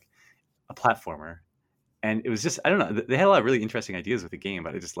this is like a platformer, and it was just I don't know. They had a lot of really interesting ideas with the game,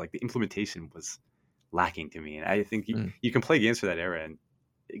 but it just like the implementation was lacking to me. And I think Mm. you can play games for that era and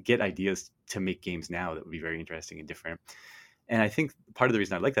get ideas to make games now that would be very interesting and different. And I think part of the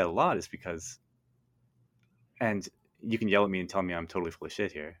reason I like that a lot is because, and you can yell at me and tell me I'm totally full of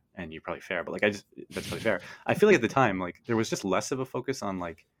shit here, and you're probably fair, but like that's probably fair. I feel like at the time, like there was just less of a focus on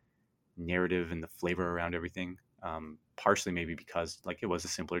like narrative and the flavor around everything. Partially maybe because like it was a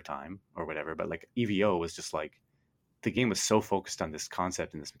simpler time or whatever, but like EVO was just like the game was so focused on this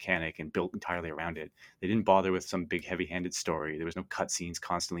concept and this mechanic and built entirely around it. They didn't bother with some big heavy-handed story. There was no cutscenes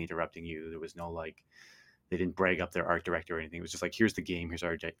constantly interrupting you. There was no like they didn't brag up their art director or anything. It was just like, here's the game, here's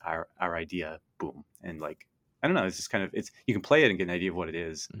our idea, boom. And like I don't know, it's just kind of it's you can play it and get an idea of what it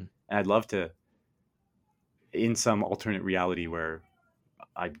is. Mhm. And I'd love to in some alternate reality where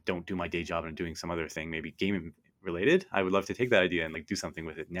I don't do my day job and I'm doing some other thing, maybe game related. I would love to take that idea and like do something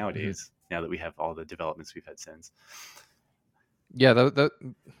with it Mhm. nowadays. Now that we have all the developments we've had since. Yeah, the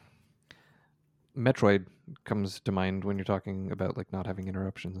Metroid comes to mind when you're talking about like not having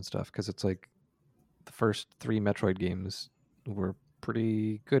interruptions and stuff, because it's like the first three Metroid games were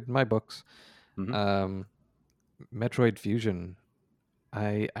pretty good in my books. Hmm. Um, Metroid Fusion,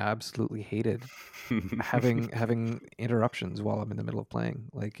 I absolutely hated having interruptions while I'm in the middle of playing.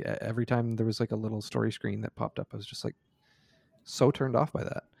 Like every time there was like a little story screen that popped up, I was just like so turned off by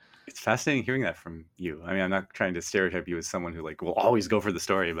that. It's fascinating hearing that from you. I mean, I'm not trying to stereotype you as someone who like will always go for the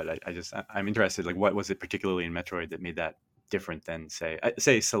story, but I'm interested. Like, what was it particularly in Metroid that made that different than say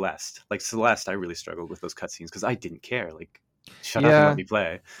Celeste? Like Celeste, I really struggled with those cutscenes because I didn't care. Like, shut up and let Yeah, me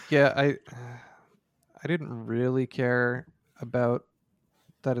play. yeah, I didn't really care about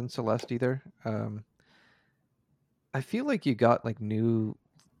that in Celeste either. I feel like you got like new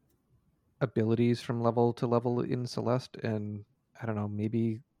abilities from level to level in Celeste, and I don't know,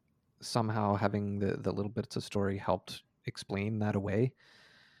 maybe somehow having the little bits of story helped explain that away,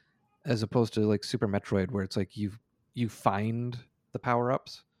 as opposed to like Super Metroid, where it's like you find the power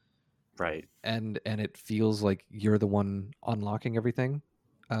ups, Right, and it feels like you're the one unlocking everything.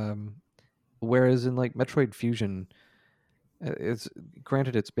 Um, Whereas in like Metroid Fusion, it's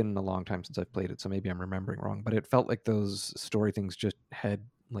granted it's been a long time since I've played it, so maybe I'm remembering wrong, but it felt like those story things just had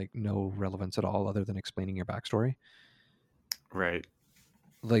like no relevance at all other than explaining your backstory. right.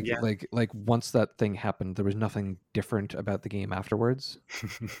 Yeah. Like once that thing happened, there was nothing different about the game afterwards.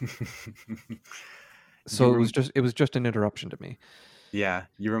 So you it was just an interruption to me. Yeah,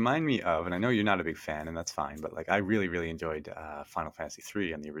 you remind me of, and I know you're not a big fan, and that's fine, but like I really, really enjoyed Final Fantasy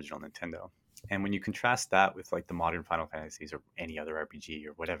III on the original Nintendo. And when you contrast that with like the modern Final Fantasies or any other RPG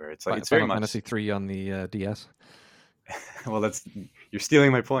or whatever, it's like it's very Final much Fantasy 3 on the DS. well, that's you're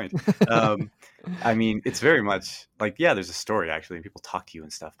stealing my point. Um, I mean, it's very much like yeah, there's a story actually, and people talk to you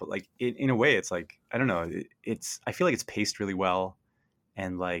and stuff, but like in a way, it's like I don't know, it's I feel like it's paced really well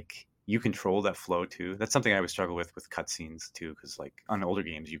and like you control that flow too. That's something I always struggle with cutscenes too, because like on older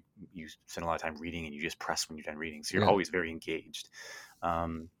games, you spend a lot of time reading and you just press when you're done reading, so you're Yeah. always very engaged.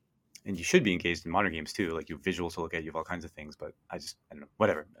 Um, and you should be engaged in modern games too. Like you have visuals to look at, you have all kinds of things. But I don't know,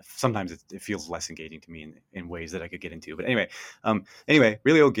 whatever. Sometimes it feels less engaging to me in ways that I could get into. But anyway,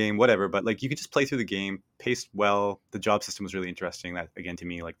 really old game, whatever. But like you could just play through the game, paced well. The job system was really interesting. That again to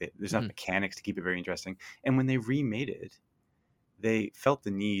me, like there's enough Mhm. mechanics to keep it very interesting. And when they remade it, they felt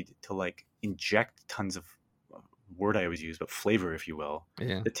the need to like inject tons of word I always use, but flavor, if you will,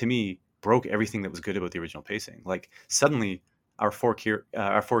 Yeah. that to me broke everything that was good about the original pacing. Like suddenly, our four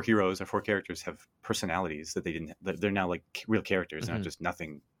heroes, our four characters have personalities that they didn't. That they're now like real characters, not Hmm. just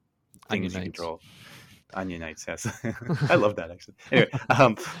nothing Onion things you Knights. control. Onion Knights, yes. I love that actually. Anyway,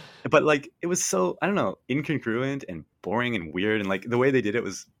 but like it was so I don't know incongruent and boring and weird and like the way they did it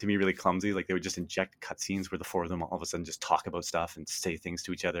was to me really clumsy. Like they would just inject cutscenes where the four of them all of a sudden just talk about stuff and say things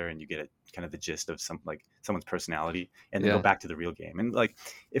to each other, and you get a kind of the gist of some like someone's personality, and then go Yeah. back to the real game. And like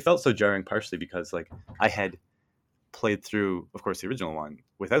it felt so jarring, partially because like I had played through, of course, the original one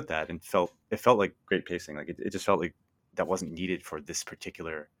without that, and it felt like great pacing. Like it just felt like that wasn't needed for this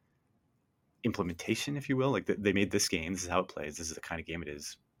particular implementation, if you will. Like they made this game. This is how it plays. This is the kind of game it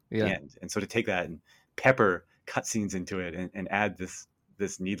is. The Yeah. end. And so to take that and pepper cutscenes into it and add this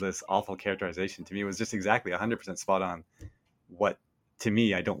needless, awful characterization to me was just exactly 100% spot on. What to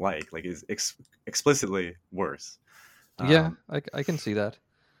me I don't like is explicitly worse. Yeah. Um, I can see that.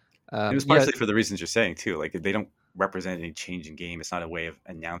 it was Yeah. partially for the reasons you're saying too. Like they don't represent any change in game. It's not a way of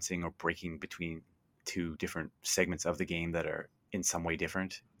announcing or breaking between two different segments of the game that are in some way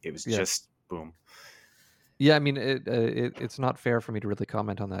different. It was Yeah. just boom. Yeah, I mean, it's not fair for me to really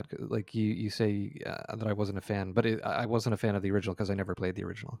comment on that. Like you say that I wasn't a fan, but I wasn't a fan of the original because I never played the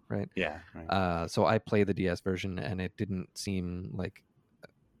original, right? Yeah, right. So I played the DS version, and it didn't seem like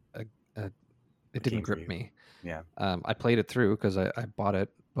a, a it A didn't game for grip you. me. Yeah. I played it through because I bought it,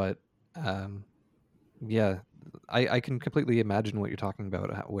 but um, yeah, I can completely imagine what you're talking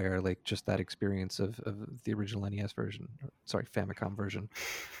about, where like just that experience of the original NES version, or, sorry, Famicom version,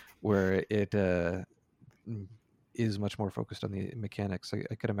 where it mm, is much more focused on the mechanics.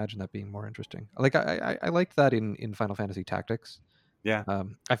 I could imagine that being more interesting. Like I liked that in Final Fantasy Tactics. Yeah.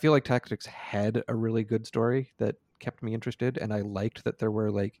 I feel like Tactics had a really good story that kept me interested, and I liked that there were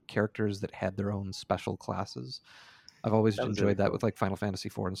like characters that had their own special classes. I've always That was really enjoyed that cool. with like Final Fantasy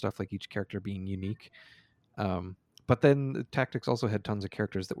IV and stuff, like each character being unique. But then the Tactics also had tons of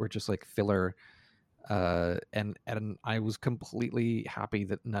characters that were just like filler, and I was completely happy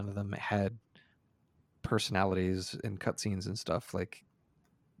that none of them had personalities and cutscenes and stuff. Like,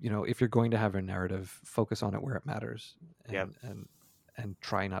 if you're going to have a narrative, focus on it where it matters, Yep. and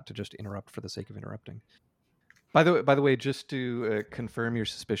try not to just interrupt for the sake of interrupting. By the way, just to confirm your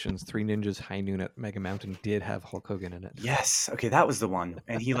suspicions, Three Ninjas High Noon at Mega Mountain did have Hulk Hogan in it. Yes. Okay, that was the one.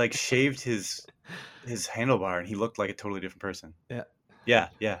 And he like shaved his handlebar, and he looked like a totally different person. Yeah. Yeah.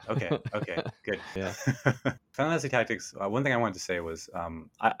 Yeah. Okay. Okay. Good. Yeah. Final Fantasy Tactics. One thing I wanted to say was,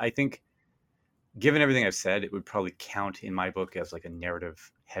 I think, given everything I've said, it would probably count in my book as like a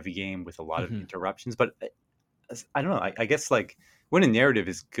narrative heavy game with a lot of Mhm. interruptions. But I don't know. I guess like when a narrative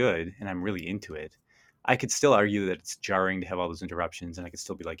is good and I'm really into it, I could still argue that it's jarring to have all those interruptions, and I could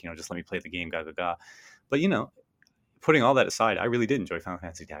still be like, just let me play the game, ga ga ga. But putting all that aside, I really did enjoy Final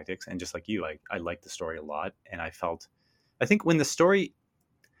Fantasy Tactics, and just like you, I liked the story a lot, and I think when the story,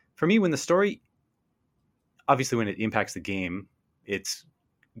 for me, when the story, obviously when it impacts the game, it's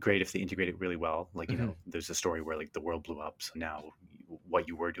great if they integrate it really well. Like, Mhm. there's a story where like the world blew up, so now what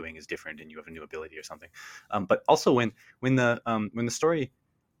you were doing is different, and you have a new ability or something. But also when the story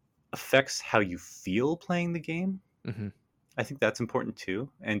affects how you feel playing the game, Mhm. I think that's important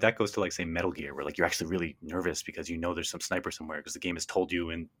too. And that goes to like say Metal Gear, where like you're actually really nervous because there's some sniper somewhere because the game has told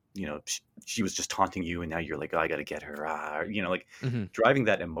you, and she was just taunting you, and now you're like, oh, I got to get her. Like Mhm. driving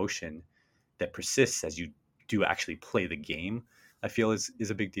that emotion that persists as you do actually play the game, I feel is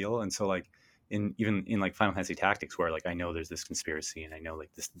a big deal. And so like even in like Final Fantasy Tactics, where like I know there's this conspiracy, and I know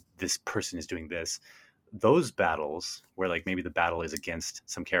like this person is doing this, those battles where like maybe the battle is against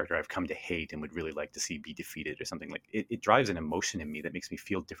some character I've come to hate and would really like to see be defeated or something, like it drives an emotion in me that makes me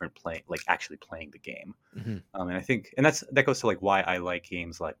feel different playing, like actually playing the game. Mhm. And I think, and that goes to like why I like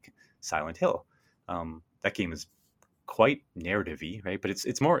games like Silent Hill. That game is quite narrative-y, right? But it's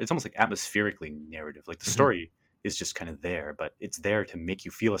almost like atmospherically narrative. Like the Mhm. story is just kind of there, but it's there to make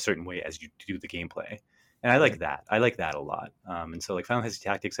you feel a certain way as you do the gameplay. And I Yeah. like that. I like that a lot. And so like Final Fantasy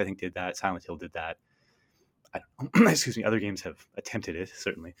Tactics, I think did that. Silent Hill did that. Excuse me. Other games have attempted it,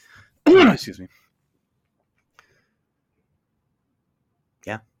 certainly. Excuse me.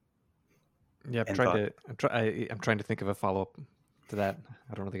 Yeah. Yeah. And thought. I'm trying to think of a follow up to that.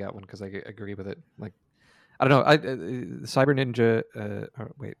 I don't really got one because I agree with it. Like, I don't know. Cyber Ninja.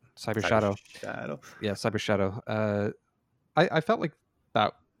 Or wait, Cyber Cyber Shadow. Shadow. Yeah, Cyber Shadow. I felt like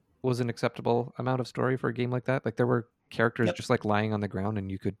that was an acceptable amount of story for a game like that. Like there were characters Yep. just like lying on the ground,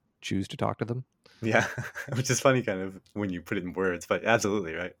 and you could choose to talk to them. Yeah, which is funny, kind of when you put it in words, but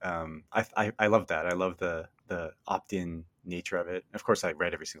absolutely right. I love that. I love the opt in nature of it. Of course, I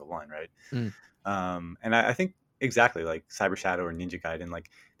read every single one, right? Mm. And I think exactly like Cyber Shadow or Ninja Gaiden, like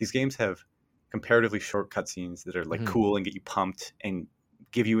these games have comparatively short cutscenes that are like Hmm. cool and get you pumped and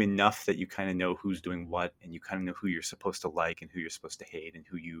give you enough that you kind of know who's doing what, and you kind of know who you're supposed to like and who you're supposed to hate and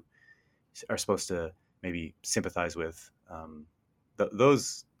who you are supposed to maybe sympathize with.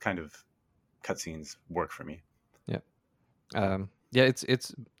 Those kind of cutscenes work for me. Yeah. Yeah.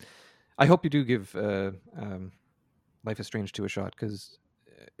 It's. I hope you do give Life is Strange 2 a shot because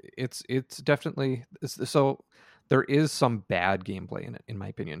it's definitely so. There is some bad gameplay in it, in my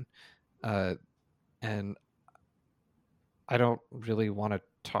opinion, uh, and I don't really want to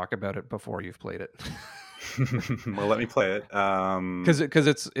talk about it before you've played it. Well, let me play it. Because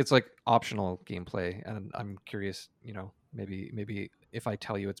it's like optional gameplay, and I'm curious, maybe if I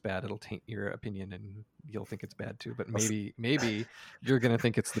tell you it's bad, it'll taint your opinion, and you'll think it's bad too. But maybe you're gonna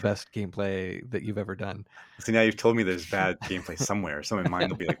think it's the best gameplay that you've ever done. so now you've told me there's bad gameplay somewhere. So my mind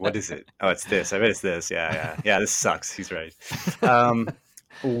will be like, "What is it? Oh, it's this. I bet it's this. Yeah, yeah, yeah. This sucks." He's right.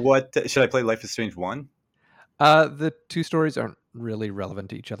 What should I play? Life is Strange 1. The two stories aren't really relevant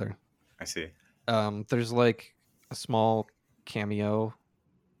to each other. I see. There's like a small cameo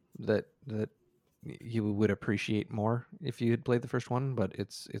that you would appreciate more if you had played the first one, but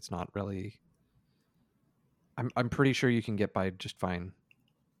it's not really. I'm pretty sure you can get by just fine.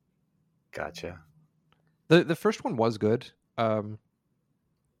 Gotcha. The first one was good.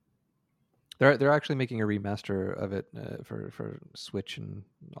 They're actually making a remaster of it for Switch and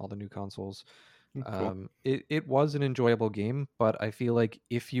all the new consoles. Cool. It was an enjoyable game, but I feel like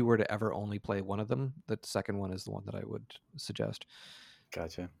if you were to ever only play one of them, the second one is the one that I would suggest.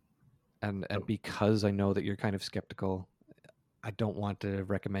 Gotcha. And Oh, because I know that you're kind of skeptical, I don't want to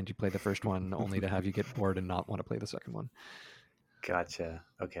recommend you play the first one only to have you get bored and not want to play the second one. gotcha.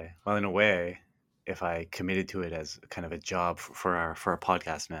 Okay. Well, in a way, if I committed to it as kind of a job for our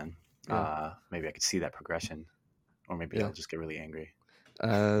podcast, man, Yeah, maybe I could see that progression, or maybe yeah. I'll just get really angry.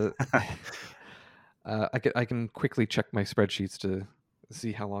 Uh, I can quickly check my spreadsheets to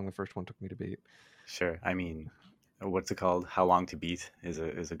see how long the first one took me to beat. Sure. I mean, what's it called? How long to beat is a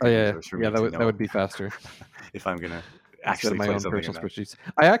Oh good yeah, resource for yeah. me That to would know be faster if I'm gonna instead of actually my play own something or personal not. spreadsheets.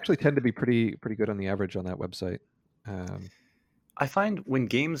 I actually tend to be pretty good on the average on that website. Um, I find when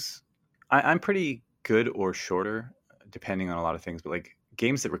games, I'm pretty good or shorter, depending on a lot of things. But like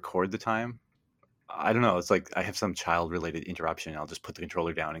games that record the time, I don't know. It's like I have some child related interruption. I'll just put the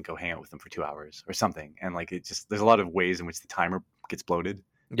controller down and go hang out with them for 2 hours or something. And like it just there's a lot of ways in which the timer gets bloated.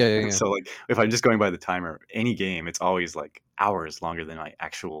 yeah, yeah, And yeah. so like if I'm just going by the timer, any game, it's always like hours longer than my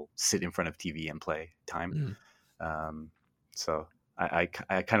actual sit in front of TV and play time. Mm. Um, so I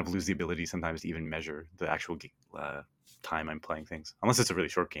kind of lose the ability sometimes to even measure the actual time I'm playing things, unless it's a really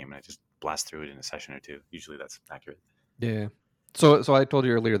short game and I just blast through it in a session or two. Usually that's accurate. Yeah. So I told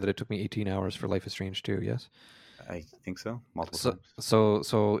you earlier that it took me 18 hours for Life is Strange 2, yes? I think so, multiple So times.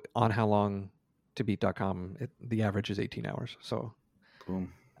 so on how long to beat.com, the average is 18 hours. So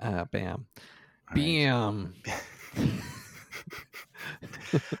Boom. bam. All right. Bam.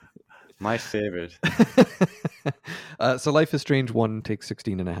 My favorite. So Life is Strange 1 takes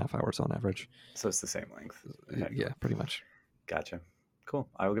 16 and a half hours on average. So it's the same length, effectively. Yeah, pretty much. Gotcha. Cool.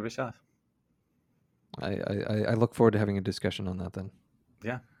 I will give it a shot. I look forward to having a discussion on that then.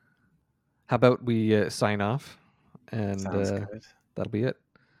 Yeah. How about we sign off and Sounds good. that'll be it.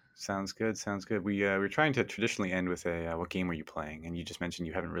 Sounds good. Sounds good. We're trying to traditionally end with a what game are you playing? And you just mentioned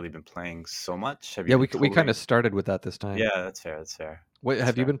you haven't really been playing so much. Have you Yeah, been we kind totally? of started with that this time. Yeah, that's fair. That's fair. Wait, That's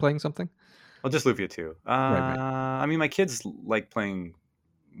have you fair. been playing something? Well, just Lufia too. Right, right. I mean, my kids like playing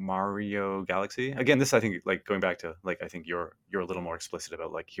Mario Galaxy. Again, this I think like going back to like I think you're a little more explicit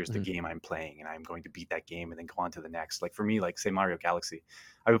about like here's the Mhm. game I'm playing and I'm going to beat that game and then go on to the next. Like for me, like say Mario Galaxy,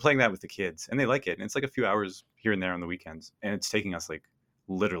 I've been playing that with the kids and they like it and it's like a few hours here and there on the weekends and it's taking us like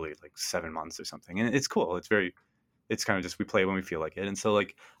literally like 7 months or something and it's cool. It's kind of just we play when we feel like it and so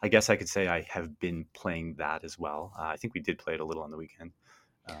like I guess I could say I have been playing that as well. I think we did play it a little on the weekend.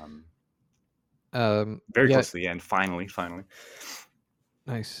 Um, very Yeah, close to the end. Finally.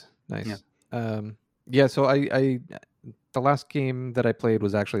 nice, Yeah. nice. Yeah, so I the last game that I played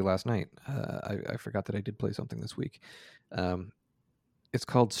was actually last night. I forgot that I did play something this week. Um, it's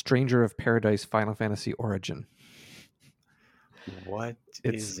called Stranger of Paradise Final Fantasy Origin. What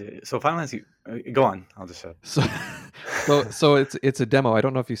It's is it? So Final Fantasy. Go on. I'll just shut. so so it's a demo. I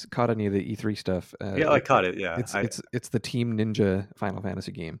don't know if you caught any of the E3 stuff. Yeah, I caught it. Yeah. It's the Team Ninja Final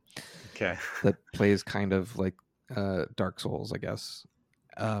Fantasy game Okay. that plays kind of like Dark Souls, I guess.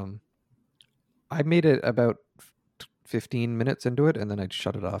 Um, I made it about 15 minutes into it, and then I'd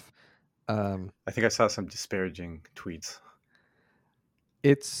shut it off. Um, I think I saw some disparaging tweets.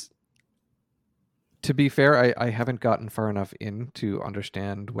 it's to be fair, I haven't gotten far enough in to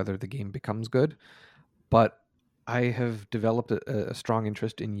understand whether the game becomes good, but I have developed a strong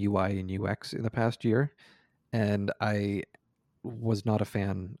interest in UI and UX in the past year, and I was not a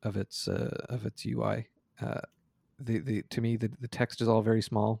fan of its UI. Uh, the to me the text is all very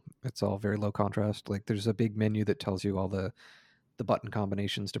small. It's all very low contrast. Like there's a big menu that tells you all the button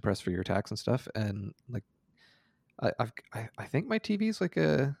combinations to press for your attacks and stuff. And like I think my TV is like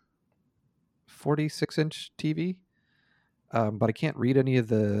a 46-inch TV, but I can't read any of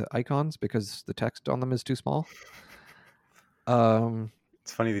the icons because the text on them is too small. Um,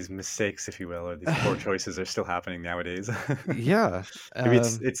 It's funny these mistakes, if you will, or these poor choices are still happening nowadays. yeah. Maybe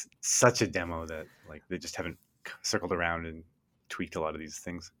it's such a demo that like they just haven't circled around and tweaked a lot of these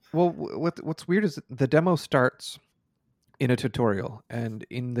things. Well, what's weird is the demo starts in a tutorial, and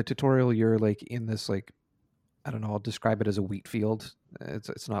in the tutorial you're like in this like I don't know. I'll describe it as a wheat field.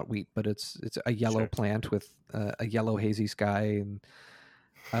 It's not wheat, but it's a yellow Sure. plant with a yellow hazy sky, and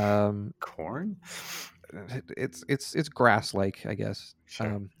um, Corn. it's grass like I guess.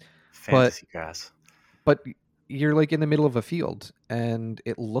 Sure. But Fantasy grass. but you're like in the middle of a field, and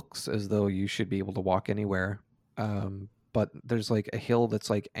it looks as though you should be able to walk anywhere. But there's like a hill that's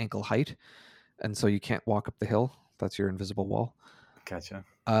like ankle height, and so you can't walk up the hill. That's your invisible wall. Gotcha.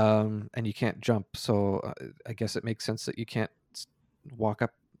 And you can't jump. So I guess it makes sense that you can't walk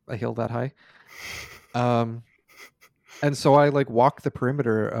up a hill that high. Um, and so I like walk the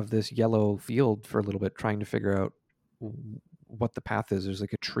perimeter of this yellow field for a little bit, trying to figure out what the path is. There's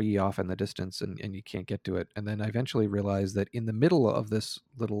like a tree off in the distance, and you can't get to it. And then I eventually realized that in the middle of this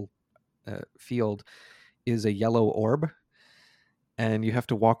little field is a yellow orb, and you have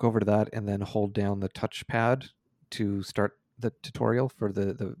to walk over to that and then hold down the touchpad to start the tutorial for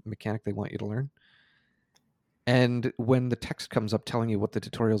the mechanic they want you to learn. And when the text comes up telling you what the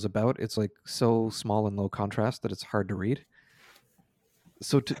tutorial's about, it's like so small and low contrast that it's hard to read.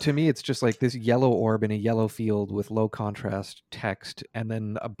 So to me, it's just like this yellow orb in a yellow field with low contrast text, and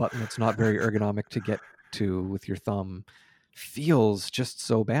then a button that's not very ergonomic to get to with your thumb. Feels just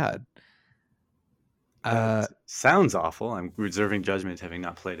so bad. That Uh, sounds awful. I'm reserving judgment, having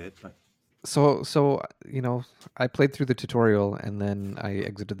not played it. But so I played through the tutorial and then I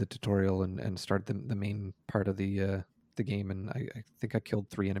exited the tutorial and started the main part of the game, and I think I killed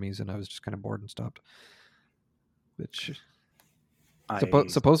 3 enemies and I was just kind of bored and stopped. Which I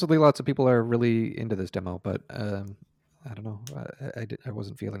supposedly lots of people are really into this demo, but I don't know. I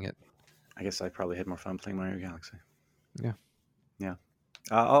wasn't feeling it. I guess I probably had more fun playing Mario Galaxy. Yeah. Yeah.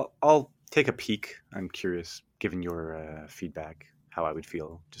 I'll take a peek. I'm curious, given your feedback, how I would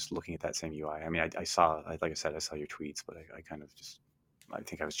feel just looking at that same UI. I mean, I saw, like I said, I saw your tweets, but I kind of just, I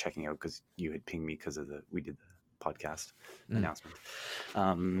think I was checking out because you had pinged me because of we did the podcast announcement.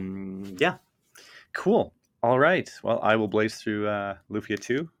 Yeah, cool. All right. Well, I will blaze through Lufia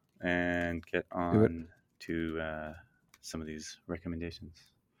 2 and get Do it. on to some of these recommendations.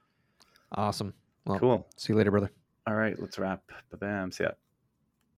 Awesome. Well, Cool. see you later, brother. All right, let's wrap. Bam. See ya.